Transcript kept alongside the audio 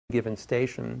given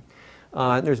station.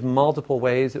 There's multiple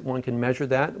ways that one can measure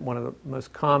that. One of the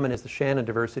most common is the Shannon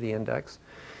Diversity Index.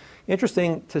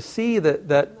 Interesting to see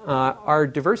that our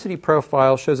diversity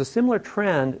profile shows a similar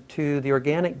trend to the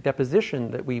organic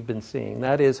deposition that we've been seeing.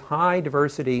 That is high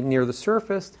diversity near the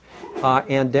surface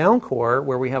and down core,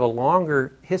 where we have a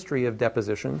longer history of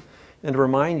deposition. And to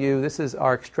remind you, this is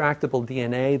our extractable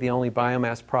DNA, the only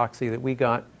biomass proxy that we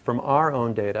got from our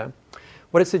own data.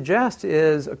 What it suggests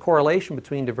is a correlation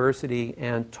between diversity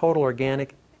and total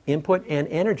organic input and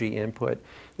energy input.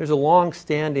 There's a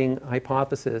long-standing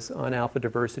hypothesis on alpha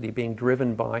diversity being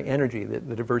driven by energy,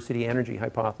 the diversity energy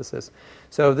hypothesis.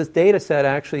 So this data set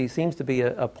actually seems to be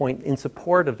a point in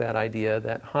support of that idea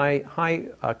that high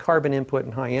carbon input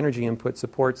and high energy input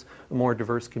supports a more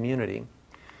diverse community.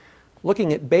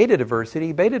 Looking at beta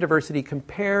diversity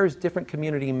compares different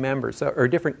community members, or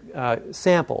different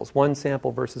samples, one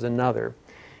sample versus another.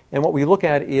 And what we look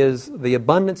at is the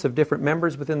abundance of different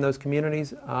members within those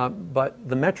communities, but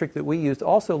the metric that we used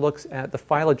also looks at the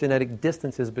phylogenetic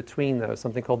distances between those,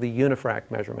 something called the unifrac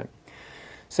measurement.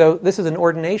 So this is an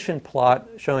ordination plot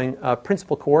showing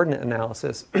principal coordinate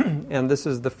analysis, and this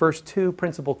is the first two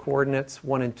principal coordinates,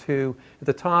 1 and 2, at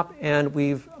the top, and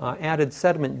we've added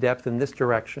sediment depth in this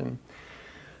direction.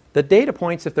 The data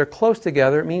points, if they're close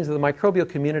together, it means that the microbial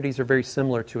communities are very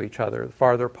similar to each other. The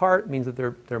farther apart means that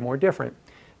they're more different.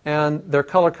 And they're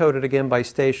color-coded again by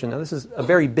station. Now this is a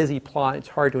very busy plot. It's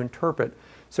hard to interpret.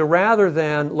 So rather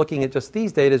than looking at just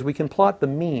these data, we can plot the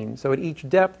mean. So at each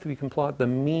depth, we can plot the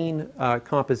mean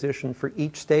composition for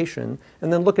each station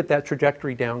and then look at that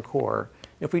trajectory down core.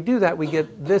 If we do that, we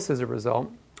get this as a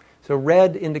result. So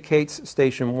red indicates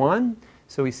station 1.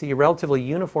 So we see a relatively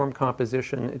uniform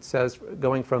composition, it says,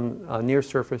 going from near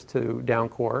surface to down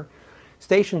core.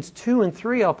 Stations 2 and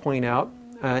 3, I'll point out,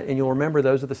 and you'll remember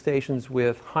those are the stations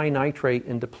with high nitrate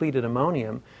and depleted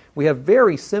ammonium. We have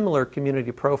very similar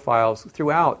community profiles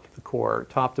throughout the core,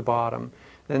 top to bottom.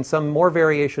 Then some more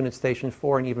variation in station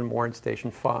 4 and even more in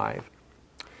station 5.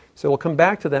 So we'll come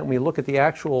back to that when we look at the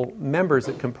actual members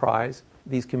that comprise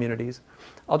these communities.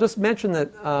 I'll just mention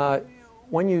that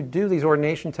when you do these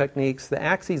ordination techniques, the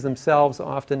axes themselves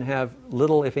often have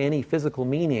little, if any, physical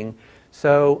meaning.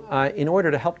 So in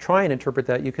order to help try and interpret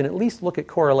that, you can at least look at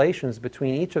correlations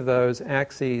between each of those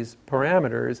axes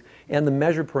parameters and the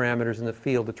measured parameters in the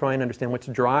field to try and understand what's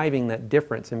driving that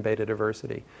difference in beta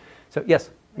diversity. So yes?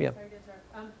 Yeah. Sorry to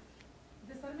interrupt.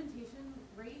 The sedimentation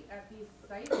rate at these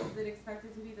sites, is it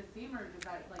expected to be the same, or does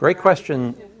that Great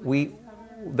question.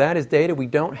 That is data we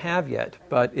don't have yet,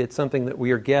 but it's something that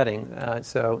we are getting.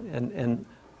 And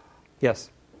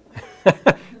yes.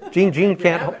 Gene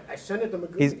can't. I sent it to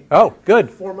Megumi. Oh, good.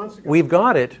 4 months ago. We've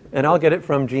got it, and I'll get it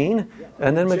from Gene,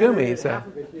 and then Megumi. So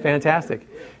fantastic.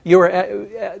 You are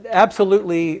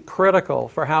absolutely critical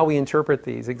for how we interpret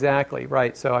these. Exactly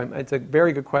right. So it's a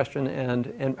very good question,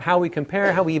 and how we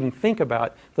compare, how we even think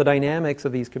about the dynamics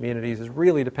of these communities is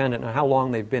really dependent on how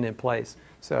long they've been in place.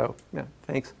 So yeah,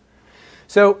 thanks.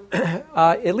 So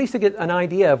at least to get an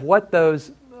idea of what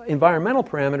those environmental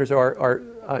parameters are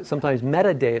sometimes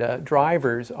metadata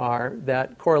drivers are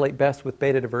that correlate best with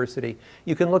beta diversity.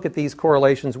 You can look at these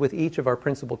correlations with each of our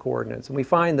principal coordinates. And we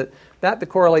find that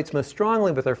correlates most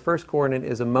strongly with our first coordinate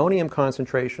is ammonium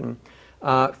concentration.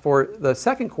 For the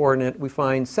second coordinate, we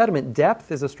find sediment depth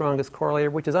is the strongest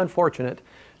correlator, which is unfortunate.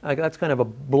 That's kind of a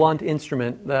blunt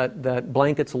instrument that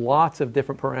blankets lots of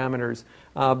different parameters,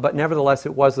 but nevertheless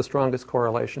it was the strongest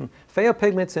correlation.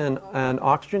 Pheopigments and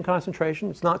oxygen concentration,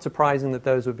 it's not surprising that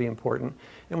those would be important.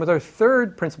 And with our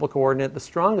third principal coordinate, the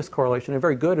strongest correlation, and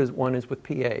very good one, is with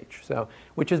pH,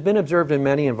 which has been observed in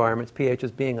many environments, pH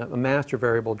as being a master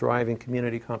variable driving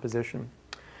community composition.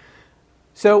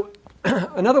 So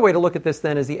another way to look at this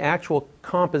then is the actual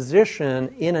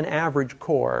composition in an average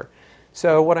core.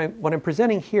 So what I'm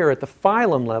presenting here at the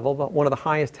phylum level, one of the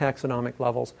highest taxonomic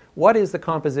levels, what is the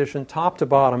composition top to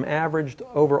bottom averaged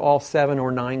over all 7 or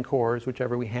 9 cores,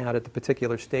 whichever we had at the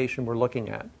particular station we're looking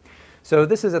at. So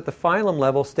this is at the phylum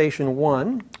level, station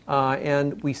 1,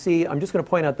 and we see, I'm just going to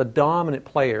point out the dominant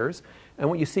players, and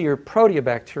what you see are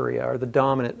proteobacteria are the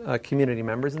dominant community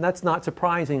members, and that's not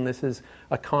surprising. This is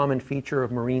a common feature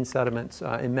of marine sediments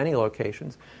in many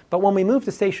locations. But when we move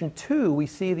to station 2, we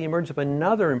see the emergence of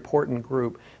another important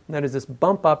group, and that is this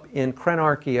bump up in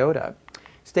Crenarchaeota.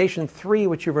 Station 3,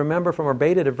 which you remember from our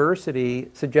beta diversity,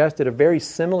 suggested a very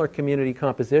similar community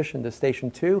composition to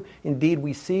station 2. Indeed,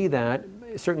 we see that,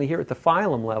 certainly here at the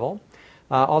phylum level.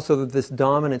 Also this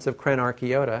dominance of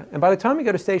Crenarchaeota. And by the time we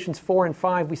go to stations 4 and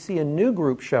 5, we see a new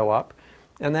group show up,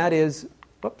 and that is,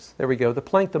 whoops, there we go, the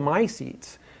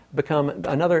planktomycetes. become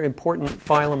another important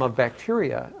phylum of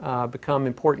bacteria, become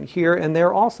important here, and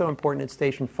they're also important at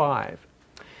station 5.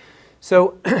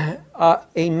 So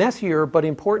a messier but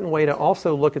important way to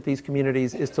also look at these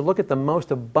communities is to look at the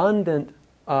most abundant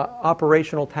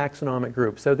operational taxonomic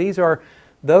groups. So these are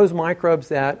those microbes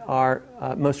that are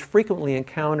most frequently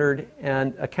encountered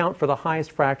and account for the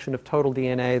highest fraction of total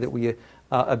DNA that we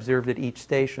observed at each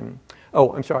station.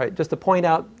 Oh, I'm sorry, just to point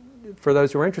out for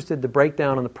those who are interested, the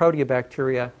breakdown on the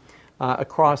proteobacteria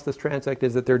across this transect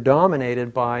is that they're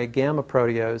dominated by gamma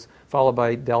proteos, followed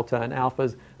by delta and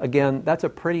alphas. Again, that's a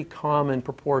pretty common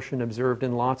proportion observed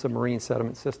in lots of marine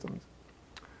sediment systems.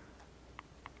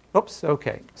 Oops,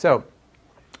 okay. So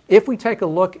if we take a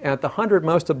look at the 100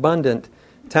 most abundant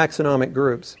taxonomic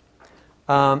groups,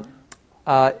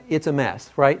 it's a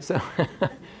mess, right?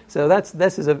 So,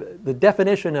 this is the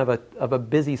definition of a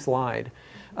busy slide.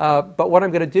 But what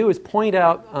I'm going to do is point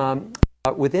out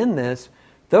within this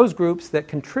those groups that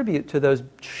contribute to those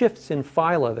shifts in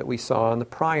phyla that we saw on the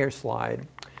prior slide.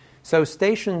 So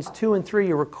stations 2 and 3,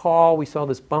 you recall, we saw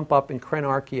this bump up in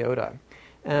Crenarchaeota.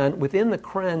 And within the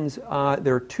Crens,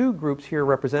 there are 2 groups here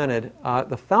represented.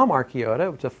 The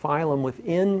Thalmarchaeota, which is a phylum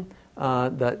within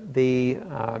the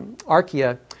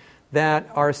archaea that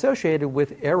are associated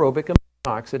with aerobic ammonia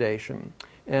oxidation.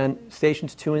 And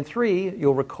stations 2 and 3,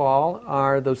 you'll recall,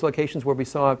 are those locations where we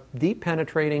saw deep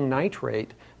penetrating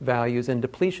nitrate values and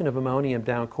depletion of ammonium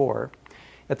down core.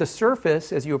 At the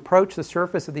surface, as you approach the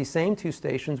surface of these same 2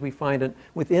 stations, we find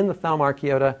within the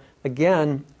Thalmarchaeota,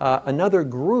 again, another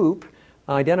group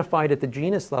identified at the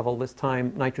genus level, this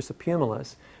time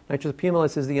Nitrosopumilus.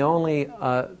 Nitrosopumilus is the only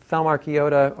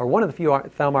Thalmarchaeota, or one of the few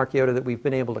Thalmarchaeota that we've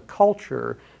been able to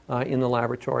culture in the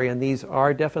laboratory, and these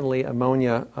are definitely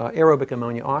aerobic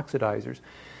ammonia oxidizers.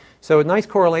 So a nice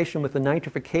correlation with the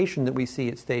nitrification that we see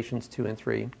at stations 2 and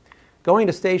 3. Going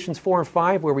to stations 4 and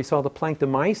 5, where we saw the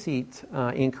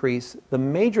planktomycete increase, the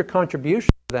major contribution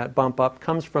to that bump up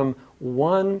comes from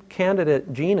one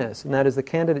candidate genus, and that is the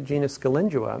candidate genus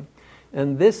Scalingua.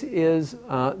 And this is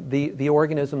the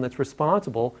organism that's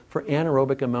responsible for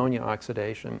anaerobic ammonia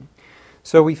oxidation.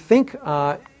 So we think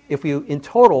if we, in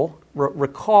total,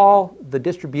 recall the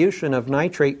distribution of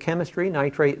nitrate chemistry,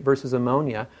 nitrate versus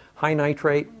ammonia, high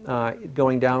nitrate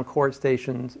going down core at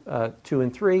stations 2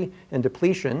 and 3, and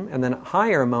depletion, and then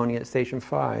higher ammonia at station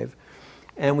 5.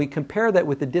 And we compare that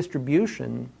with the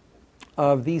distribution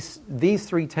of these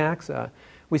 3 taxa,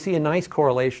 we see a nice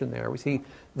correlation there. We see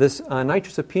this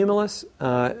Nitrosopumilus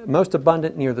most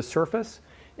abundant near the surface.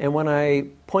 And when I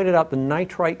pointed out the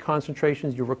nitrite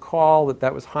concentrations, you recall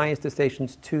that was highest at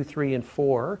stations 2, 3, and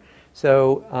 4.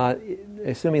 So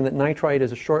assuming that nitrite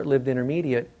is a short-lived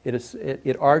intermediate,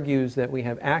 it argues that we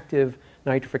have active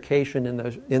nitrification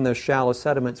in those shallow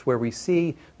sediments where we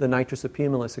see the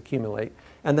Nitrosopumilus accumulate.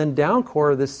 And then down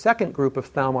core, this second group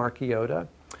of Thalmarchaeota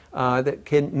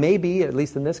that maybe, at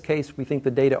least in this case, we think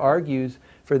the data argues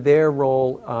for their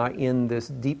role in this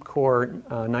deep core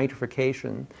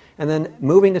nitrification. And then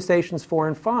moving to stations 4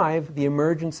 and 5, the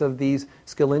emergence of these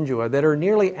Scalingua that are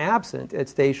nearly absent at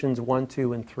stations 1,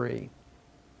 2, and 3.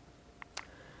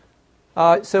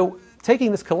 So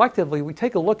taking this collectively, we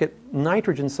take a look at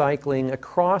nitrogen cycling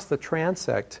across the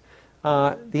transect.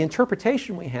 The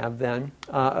interpretation we have then,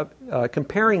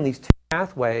 comparing these 2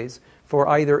 pathways for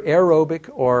either aerobic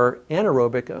or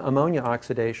anaerobic ammonia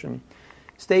oxidation.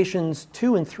 Stations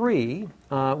 2 and 3,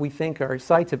 we think, are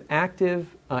sites of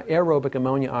active aerobic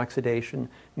ammonia oxidation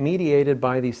mediated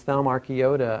by these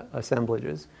Thalmarchaeota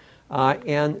assemblages.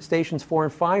 And stations 4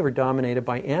 and 5 are dominated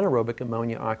by anaerobic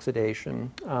ammonia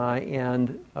oxidation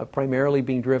and primarily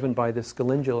being driven by the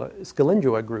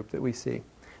Scalingua group that we see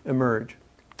emerge.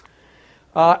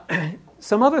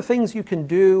 Some other things you can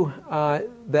do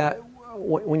that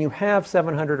when you have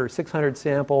 700 or 600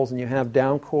 samples and you have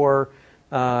down core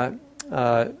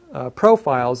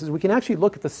profiles is we can actually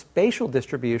look at the spatial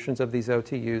distributions of these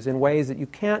OTUs in ways that you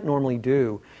can't normally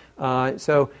do.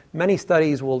 So many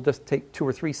studies will just take 2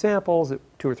 or 3 samples at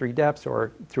 2 or 3 depths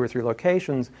or 2 or 3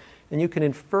 locations, and you can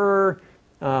infer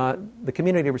the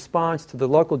community response to the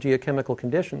local geochemical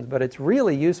conditions, but it's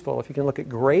really useful if you can look at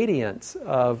gradients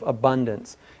of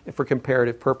abundance for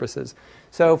comparative purposes.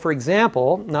 So, for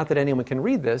example, not that anyone can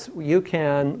read this, you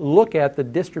can look at the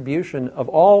distribution of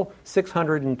all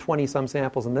 620-some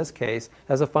samples in this case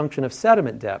as a function of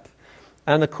sediment depth.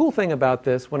 And the cool thing about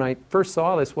this, when I first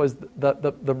saw this, was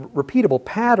the repeatable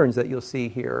patterns that you'll see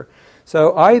here.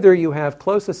 So either you have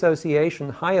close association,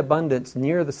 high abundance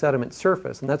near the sediment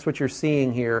surface, and that's what you're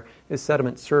seeing here is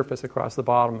sediment surface across the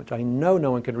bottom, which I know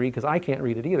no one can read because I can't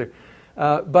read it either.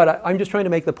 But I'm just trying to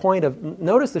make the point of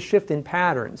notice the shift in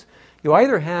patterns. You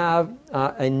either have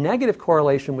a negative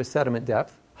correlation with sediment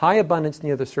depth, high abundance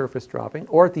near the surface dropping,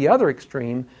 or at the other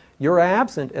extreme, you're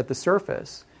absent at the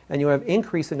surface and you have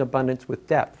increasing abundance with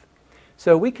depth.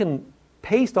 So we can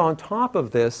paste on top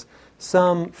of this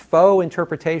some faux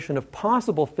interpretation of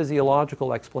possible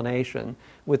physiological explanation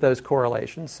with those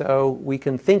correlations. So we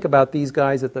can think about these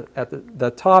guys at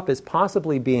the top as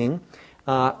possibly being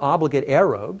obligate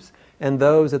aerobes, and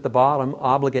those at the bottom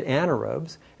obligate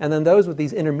anaerobes, and then those with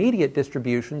these intermediate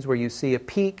distributions where you see a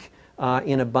peak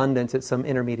in abundance at some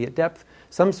intermediate depth,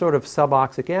 some sort of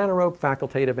suboxic anaerobe,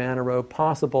 facultative anaerobe,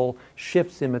 possible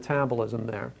shifts in metabolism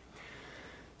there.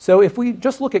 So if we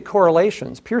just look at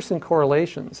correlations, Pearson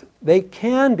correlations, they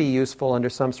can be useful under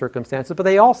some circumstances, but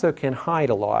they also can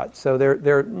hide a lot. So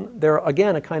they're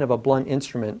again a kind of a blunt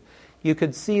instrument. You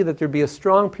could see that there'd be a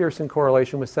strong Pearson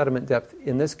correlation with sediment depth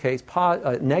in this case,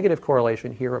 negative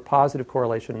correlation here, a positive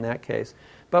correlation in that case.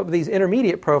 But with these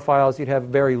intermediate profiles, you'd have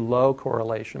very low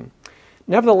correlation.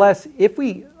 Nevertheless, if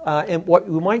we, and what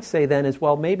we might say then is,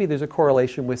 well, maybe there's a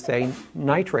correlation with, say,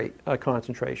 nitrate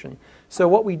concentration. So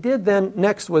what we did then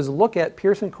next was look at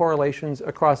Pearson correlations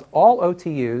across all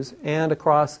OTUs and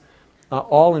across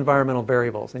all environmental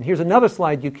variables. And here's another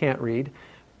slide you can't read,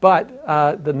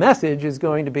 but the message is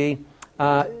going to be,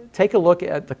 take a look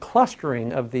at the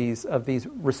clustering of these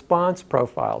response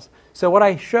profiles. So what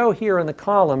I show here in the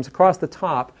columns across the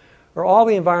top are all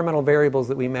the environmental variables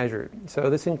that we measured. So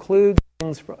this includes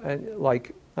things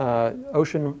like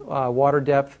ocean water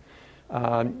depth,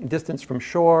 distance from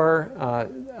shore,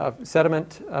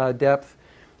 sediment depth,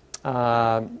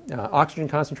 oxygen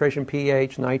concentration,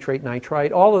 pH, nitrate,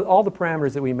 nitrite, all the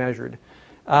parameters that we measured.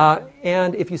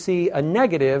 And if you see a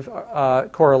negative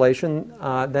correlation,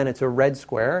 then it's a red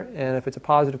square, and if it's a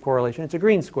positive correlation, it's a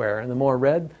green square. And the more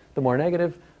red, the more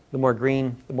negative, the more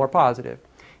green, the more positive.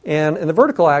 And in the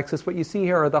vertical axis, what you see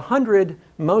here are the 100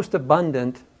 most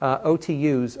abundant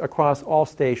OTUs across all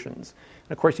stations.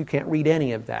 And of course, you can't read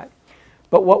any of that.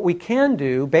 But what we can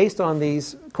do, based on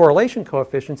these correlation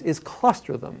coefficients, is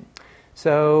cluster them.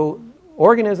 So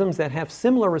organisms that have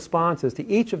similar responses to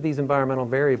each of these environmental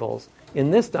variables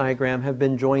in this diagram have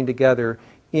been joined together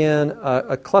in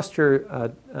a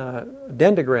cluster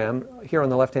dendrogram here on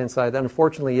the left-hand side that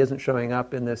unfortunately isn't showing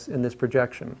up in this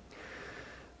projection.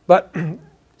 But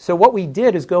so what we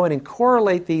did is go in and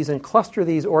correlate these and cluster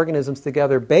these organisms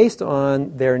together based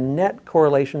on their net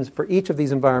correlations for each of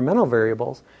these environmental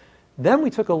variables. Then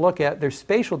we took a look at their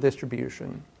spatial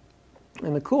distribution.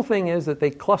 And the cool thing is that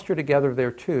they cluster together there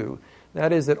too.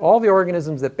 That is that all the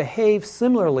organisms that behave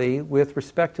similarly with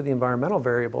respect to the environmental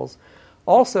variables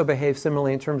also behave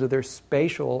similarly in terms of their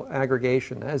spatial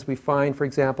aggregation. As we find, for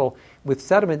example, with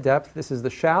sediment depth, this is the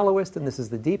shallowest and this is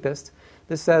the deepest.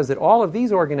 This says that all of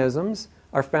these organisms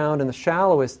are found in the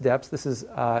shallowest depths. This is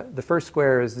the first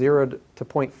square is 0 to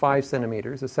 0.5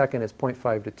 centimeters. The second is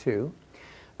 0.5 to 2.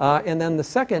 And then the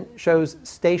second shows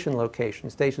station location,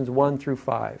 stations 1 through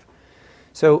 5.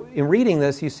 So in reading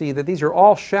this, you see that these are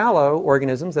all shallow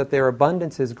organisms, that their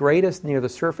abundance is greatest near the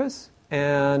surface.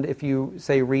 And if you,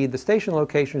 say, read the station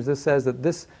locations, this says that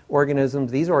these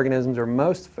organisms are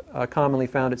most commonly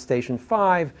found at station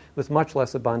 5, with much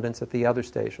less abundance at the other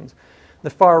stations. The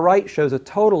far right shows a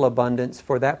total abundance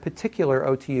for that particular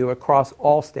OTU across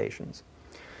all stations.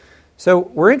 So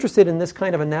we're interested in this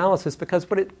kind of analysis because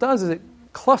what it does is it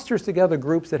clusters together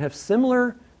groups that have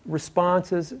similar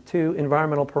responses to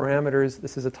environmental parameters.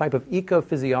 This is a type of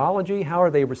ecophysiology. How are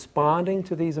they responding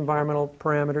to these environmental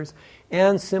parameters?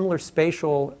 And similar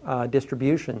spatial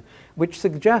distribution, which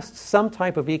suggests some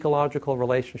type of ecological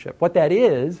relationship. What that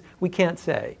is, we can't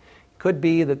say. Could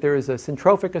be that there is a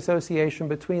syntrophic association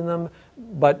between them,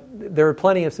 but there are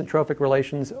plenty of syntrophic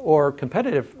relations or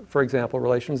competitive, for example,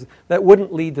 relations that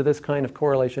wouldn't lead to this kind of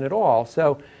correlation at all.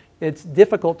 So it's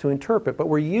difficult to interpret, but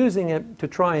we're using it to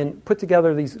try and put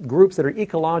together these groups that are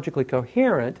ecologically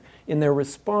coherent in their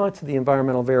response to the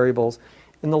environmental variables.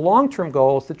 And the long-term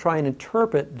goal is to try and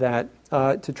interpret that,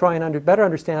 to try and better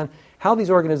understand how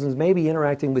these organisms may be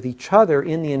interacting with each other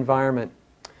in the environment.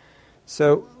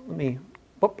 So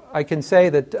I can say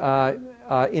that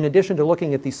in addition to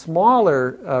looking at the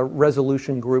smaller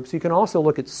resolution groups, you can also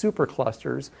look at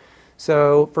superclusters.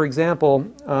 So, for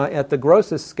example, at the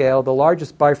grossest scale, the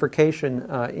largest bifurcation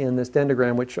in this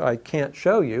dendrogram, which I can't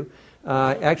show you,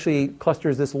 actually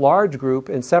clusters this large group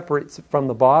and separates from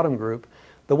the bottom group.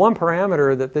 The one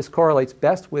parameter that this correlates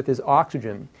best with is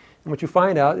oxygen. And what you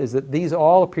find out is that these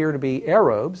all appear to be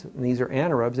aerobes, and these are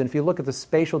anaerobes. And if you look at the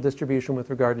spatial distribution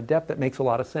with regard to depth, that makes a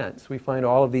lot of sense. We find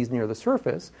all of these near the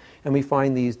surface, and we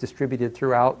find these distributed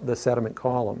throughout the sediment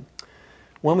column.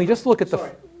 When we just look at the...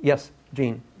 Sorry. Yes,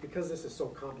 Gene. Because this is so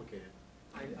complicated,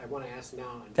 I want to ask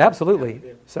now. Absolutely.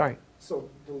 Sorry. So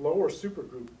the lower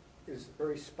supergroup is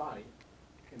very spotty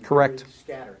and Correct. very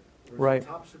scattered, whereas Right. the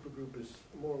top supergroup is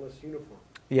more or less uniform.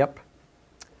 Yep.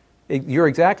 You're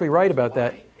exactly right about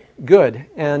that. Why? Good.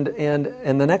 And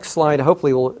the next slide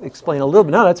hopefully will explain a little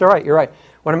bit. No, that's all right. You're right.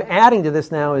 What I'm adding to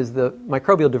this now is the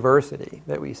microbial diversity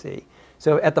that we see.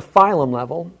 So at the phylum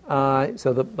level,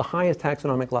 so the highest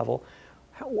taxonomic level,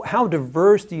 how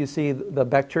diverse do you see the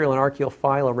bacterial and archaeal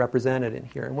phyla represented in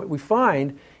here? And what we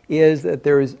find is that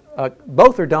there is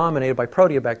both are dominated by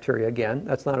proteobacteria. Again,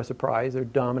 that's not a surprise. They're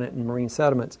dominant in marine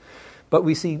sediments. But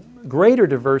we see greater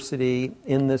diversity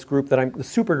in this group the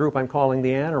supergroup I'm calling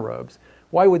the anaerobes.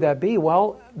 Why would that be?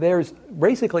 Well, there's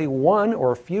basically one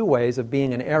or a few ways of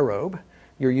being an aerobe.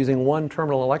 You're using one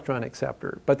terminal electron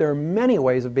acceptor. But there are many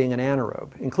ways of being an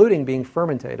anaerobe, including being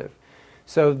fermentative.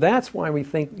 So that's why we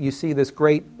think you see this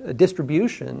great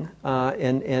distribution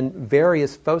and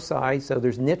various foci. So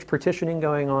there's niche partitioning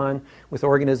going on with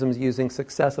organisms using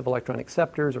successive electron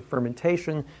acceptors or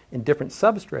fermentation in different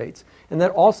substrates. And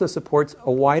that also supports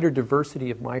a wider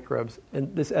diversity of microbes,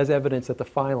 and this as evidence at the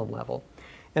phylum level.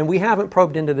 And we haven't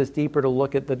probed into this deeper to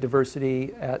look at the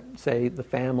diversity at, say, the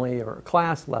family or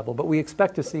class level, but we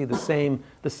expect to see the same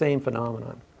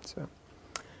phenomenon.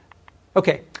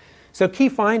 Okay. So key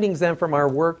findings then from our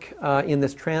work in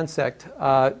this transect,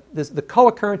 the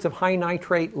co-occurrence of high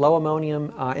nitrate, low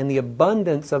ammonium, and the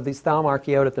abundance of these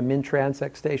thalamarchaeota at the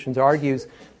min-transect stations argues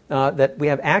that we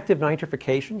have active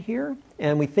nitrification here,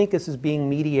 and we think this is being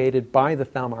mediated by the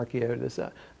thalamarchaeota, this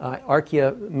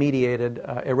archaea-mediated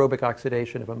aerobic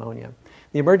oxidation of ammonia.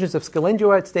 The emergence of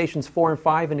scalingula at stations 4 and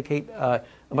 5 indicate a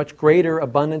much greater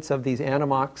abundance of these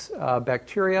anammox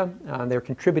bacteria. They're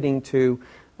contributing to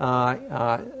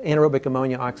anaerobic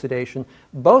ammonia oxidation.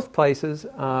 Both places,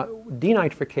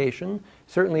 denitrification,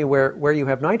 certainly where you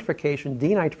have nitrification,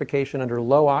 denitrification under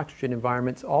low oxygen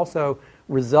environments also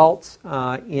results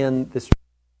in this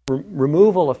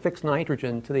removal of fixed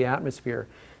nitrogen to the atmosphere.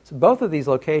 So both of these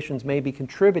locations may be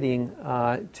contributing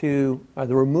to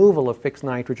the removal of fixed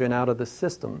nitrogen out of the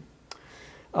system.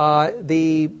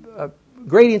 The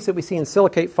gradients that we see in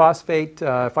silicate, phosphate,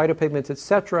 phytopigments,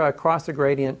 etc., across the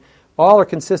gradient all are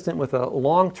consistent with a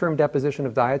long-term deposition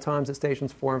of diatoms at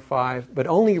stations 4 and 5, but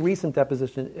only recent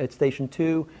deposition at station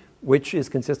 2, which is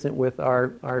consistent with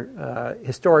our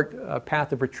historic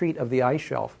path of retreat of the ice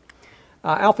shelf.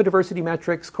 Alpha diversity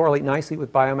metrics correlate nicely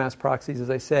with biomass proxies, as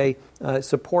I say,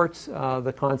 supports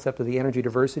the concept of the energy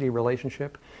diversity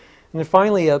relationship. And then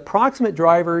finally, approximate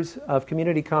drivers of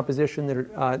community composition that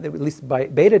are, at least by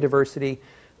beta diversity,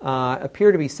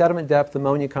 appear to be sediment depth,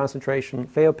 ammonia concentration,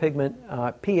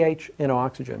 phaeopigment, pH, and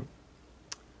oxygen.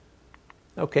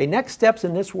 Okay, next steps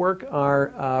in this work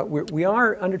are we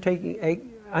are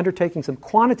undertaking some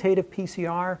quantitative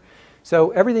PCR.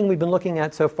 So everything we've been looking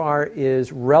at so far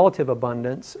is relative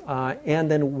abundance, and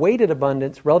then weighted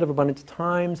abundance, relative abundance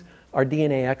times our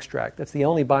DNA extract. That's the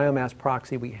only biomass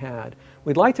proxy we had.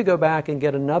 We'd like to go back and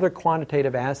get another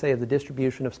quantitative assay of the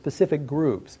distribution of specific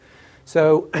groups.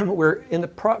 So we're in the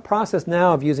process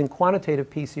now of using quantitative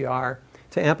PCR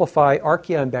to amplify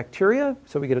archaea and bacteria,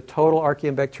 so we get a total archaea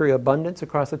and bacteria abundance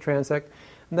across the transect.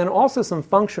 And then also some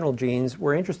functional genes.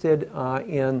 We're interested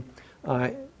in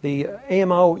the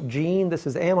AMO gene. This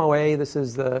is AMOA. This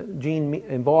is the gene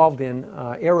involved in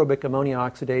aerobic ammonia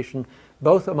oxidation,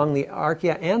 both among the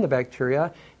archaea and the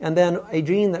bacteria, and then a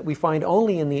gene that we find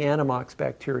only in the anammox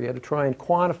bacteria to try and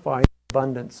quantify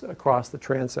abundance across the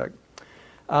transect.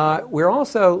 We're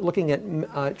also looking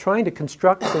at trying to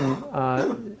construct some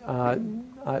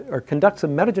or conduct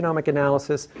some metagenomic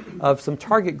analysis of some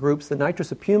target groups, the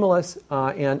nitrous accumulus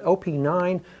and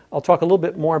OP9. I'll talk a little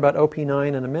bit more about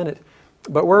OP9 in a minute.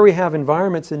 But where we have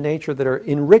environments in nature that are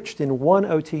enriched in one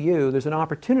OTU, there's an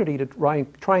opportunity to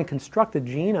try and construct the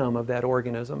genome of that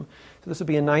organism. So this would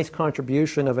be a nice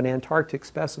contribution of an Antarctic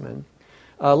specimen.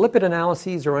 Lipid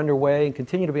analyses are underway and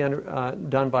continue to be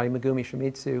done by Megumi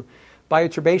Shimizu.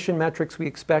 Bioturbation metrics we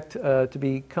expect to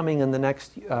be coming in the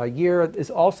next year. This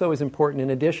also is important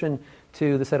in addition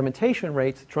to the sedimentation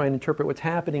rates to try and interpret what's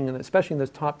happening, especially in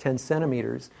those top 10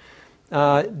 centimeters.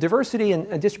 Diversity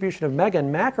and distribution of mega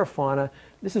and macrofauna.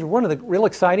 This is one of the real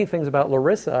exciting things about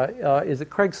Larissa is that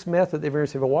Craig Smith at the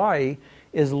University of Hawaii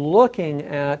is looking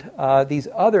at these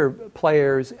other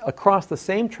players across the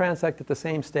same transect at the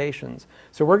same stations.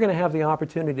 So we're going to have the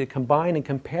opportunity to combine and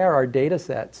compare our data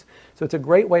sets. So it's a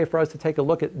great way for us to take a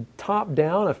look at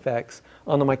top-down effects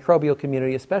on the microbial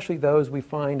community, especially those we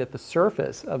find at the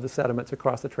surface of the sediments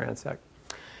across the transect.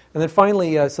 And then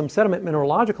finally, some sediment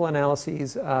mineralogical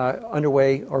analyses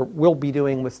underway, or will be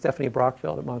doing with Stephanie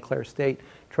Brockfeld at Montclair State,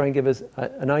 try and give us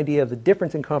an idea of the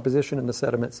difference in composition in the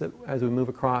sediments as we move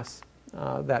across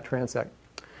that transect.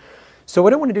 So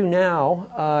what I want to do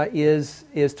now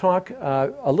is talk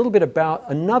a little bit about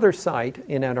another site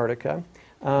in Antarctica.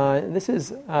 This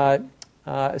is a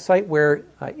site where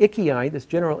ichthyoid, this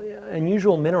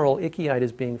unusual mineral ichthyoid,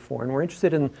 is being formed. We're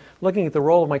interested in looking at the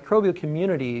role of microbial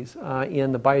communities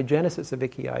in the biogenesis of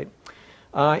ichthyoid.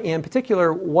 In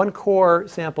particular, one core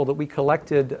sample that we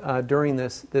collected during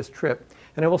this trip.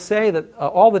 And I will say that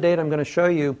all the data I'm going to show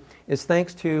you is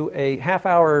thanks to a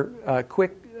half-hour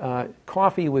quick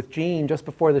coffee with Gene just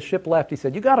before the ship left. He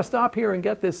said, "You got to stop here and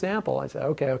get this sample." I said,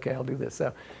 okay, I'll do this.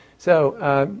 So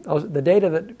the data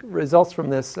that results from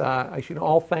this, I should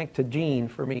all thank to Gene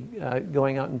for me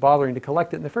going out and bothering to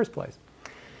collect it in the first place.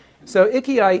 So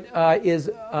ichthyoid is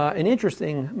an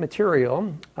interesting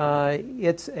material.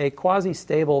 It's a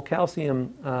quasi-stable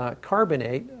calcium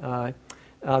carbonate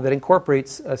that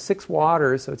incorporates 6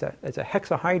 waters, so it's a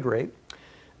hexahydrate.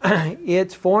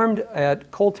 It's formed at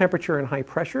cold temperature and high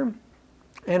pressure,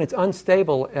 and it's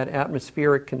unstable at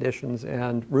atmospheric conditions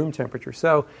and room temperature.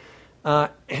 So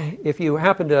if you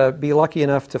happen to be lucky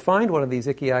enough to find one of these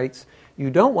ichthyoids,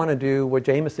 you don't want to do what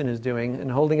Jameson is doing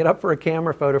and holding it up for a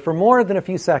camera photo for more than a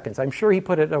few seconds. I'm sure he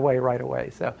put it away right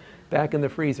away, so back in the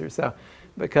freezer. So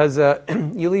because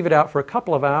you leave it out for a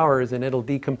couple of hours and it'll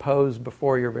decompose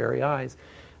before your very eyes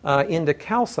into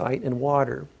calcite and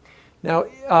water. Now,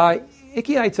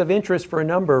 ichthyoid's of interest for a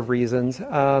number of reasons.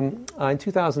 In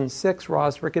 2006,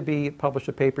 Ross Rickaby published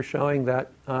a paper showing that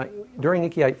during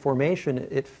ichthyoid formation,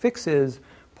 it fixes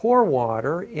pore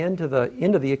water into the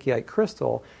ichthyoid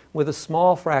crystal with a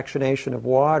small fractionation of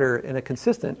water and a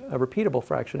consistent, repeatable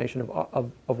fractionation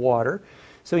of water.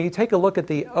 So you take a look at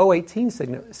the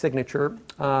O18 signature.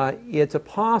 It's a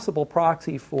possible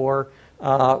proxy for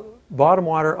bottom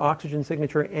water oxygen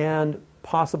signature and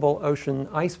possible ocean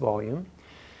ice volume.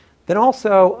 Then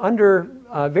also, under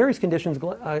various conditions,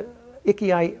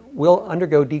 ichthyoid will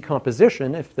undergo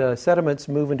decomposition. If the sediments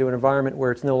move into an environment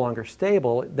where it's no longer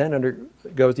stable, it then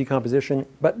undergoes decomposition,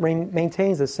 but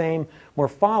maintains the same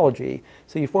morphology.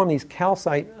 So you form these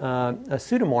calcite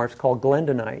pseudomorphs called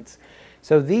glendonites.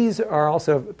 So these are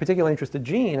also of particular interest to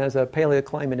Gene as a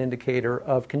paleoclimate indicator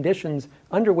of conditions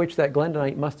under which that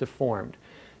glendonite must have formed.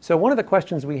 So one of the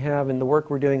questions we have in the work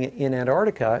we're doing in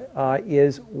Antarctica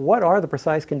is what are the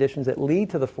precise conditions that lead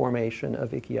to the formation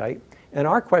of ichthyoid? And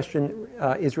our question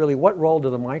is really what role do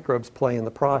the microbes play in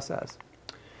the process?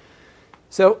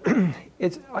 So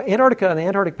Antarctica and the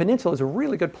Antarctic Peninsula is a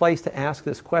really good place to ask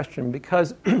this question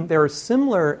because there are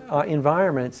similar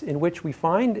environments in which we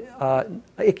find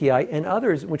ichthyoid and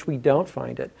others in which we don't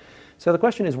find it. So the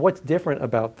question is what's different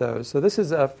about those? So this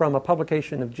is from a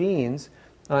publication of Gene's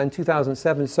in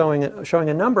 2007 showing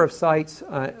a number of sites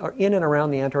in and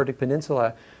around the Antarctic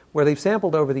Peninsula where they've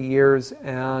sampled over the years,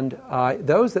 and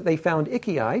those that they found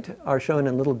ichthyoid are shown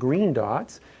in little green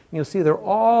dots. And you'll see they're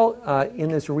all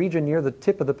in this region near the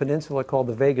tip of the peninsula called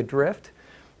the Vega Drift.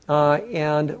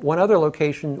 And one other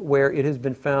location where it has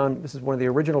been found, this is one of the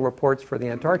original reports for the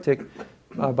Antarctic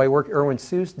by work Erwin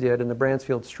Seuss did in the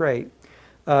Bransfield Strait.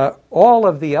 All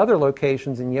of the other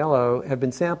locations in yellow have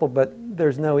been sampled, but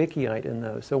there's no ichthyoid in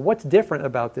those. So what's different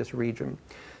about this region?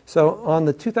 So on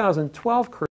the 2012